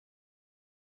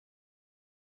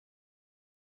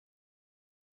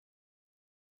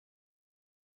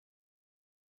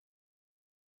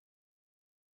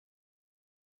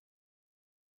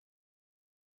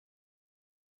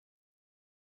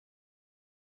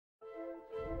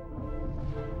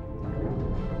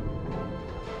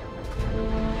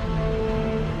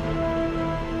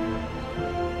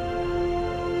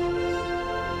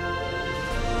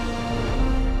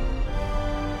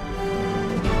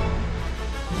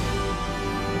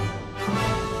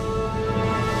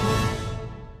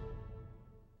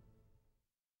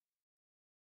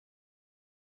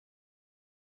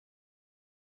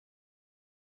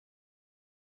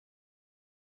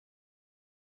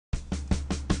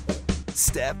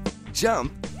step,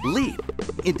 jump, leap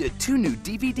into 2 new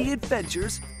DVD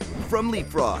adventures from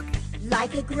LeapFrog.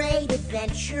 Like a great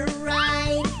adventure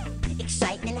ride,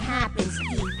 excitement happens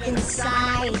deep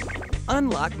inside.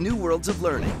 Unlock new worlds of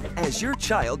learning as your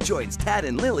child joins Tad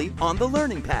and Lily on the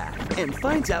learning path and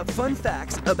finds out fun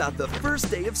facts about the first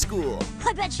day of school.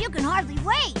 I bet you can hardly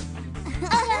wait.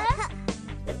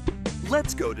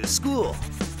 Let's go to school.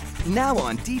 Now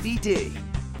on DVD.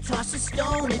 Toss a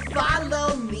stone and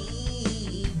follow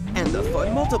me. And the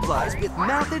fun multiplies with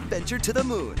Math Adventure to the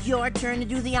Moon, Your turn to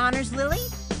do the honors, Lily.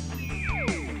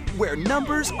 where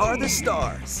numbers are the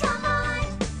stars. Come on,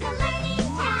 the learning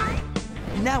path.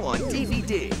 Now on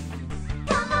DVD.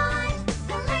 Come on,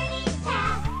 the learning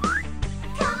path.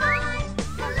 Come on,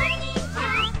 the learning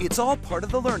path. It's all part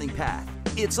of the learning path.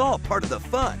 It's all part of the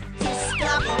fun.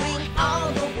 Discovering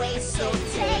all the ways, so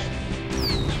take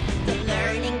the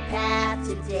learning path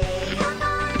today. Come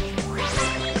on, the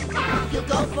learning path. You'll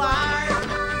go far. Come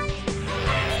on, the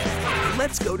learning path.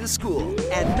 Let's go to school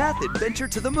and Math Adventure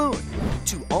to the Moon.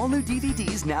 2 all-new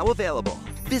DVDs now available.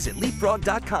 Visit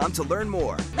LeapFrog.com to learn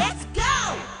more. Let's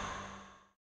go!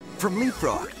 From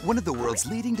LeapFrog, one of the world's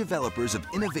leading developers of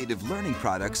innovative learning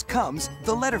products, comes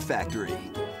The Letter Factory.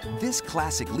 This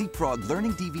classic LeapFrog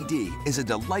learning DVD is a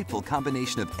delightful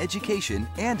combination of education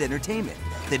and entertainment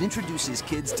that introduces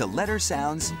kids to letter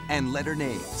sounds and letter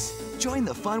names. Join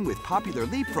the fun with popular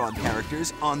LeapFrog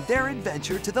characters on their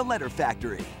adventure to the Letter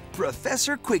Factory.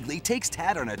 Professor Quigley takes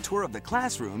Tad on a tour of the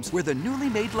classrooms where the newly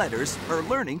made letters are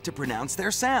learning to pronounce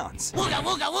their sounds. Wooga,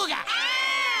 wooga, wooga!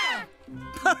 Ah!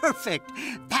 Perfect!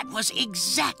 That was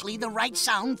exactly the right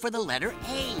sound for the letter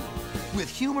A. With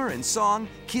humor and song,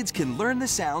 kids can learn the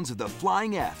sounds of the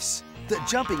flying Fs, the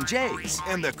jumping Js,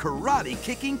 and the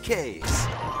karate-kicking Ks.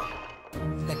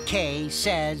 The K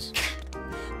says,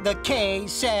 the K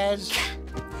says,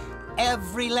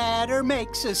 every letter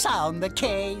makes a sound, the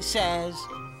K says.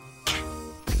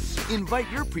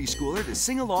 Invite your preschooler to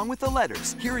sing along with the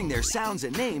letters, hearing their sounds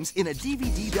and names in a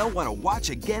DVD they'll want to watch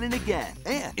again and again.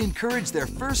 And encourage their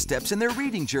first steps in their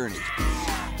reading journey.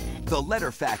 The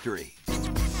Letter Factory.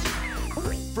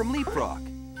 From LeapFrog.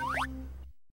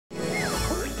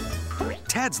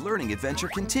 Tad's learning adventure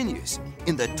continues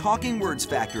in the Talking Words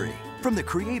Factory. From the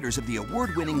creators of the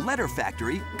award-winning Letter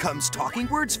Factory comes Talking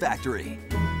Words Factory.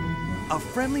 A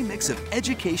friendly mix of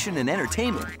education and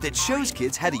entertainment that shows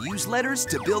kids how to use letters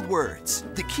to build words.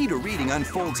 The key to reading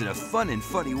unfolds in a fun and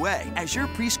funny way as your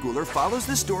preschooler follows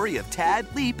the story of Tad,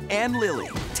 Leap, and Lily.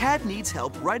 Tad needs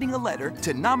help writing a letter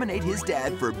to nominate his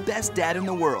dad for Best Dad in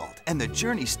the World. And the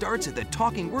journey starts at the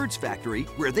Talking Words Factory,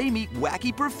 where they meet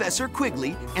wacky Professor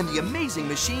Quigley and the amazing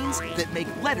machines that make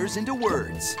letters into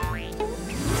words.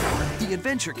 The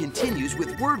adventure continues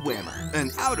with Word Whammer,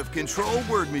 an out-of-control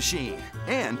word machine,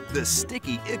 and the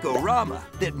sticky Ico-Rama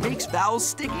that makes vowels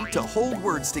sticky to hold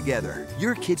words together.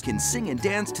 Your kids can sing and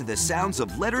dance to the sounds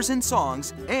of letters and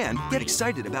songs and get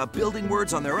excited about building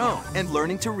words on their own and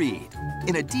learning to read.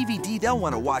 In a DVD they'll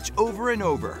want to watch over and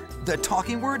over, The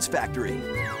Talking Words Factory.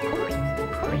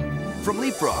 From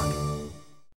LeapFrog.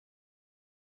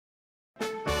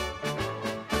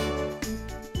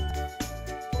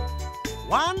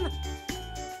 1,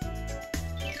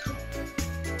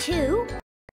 2,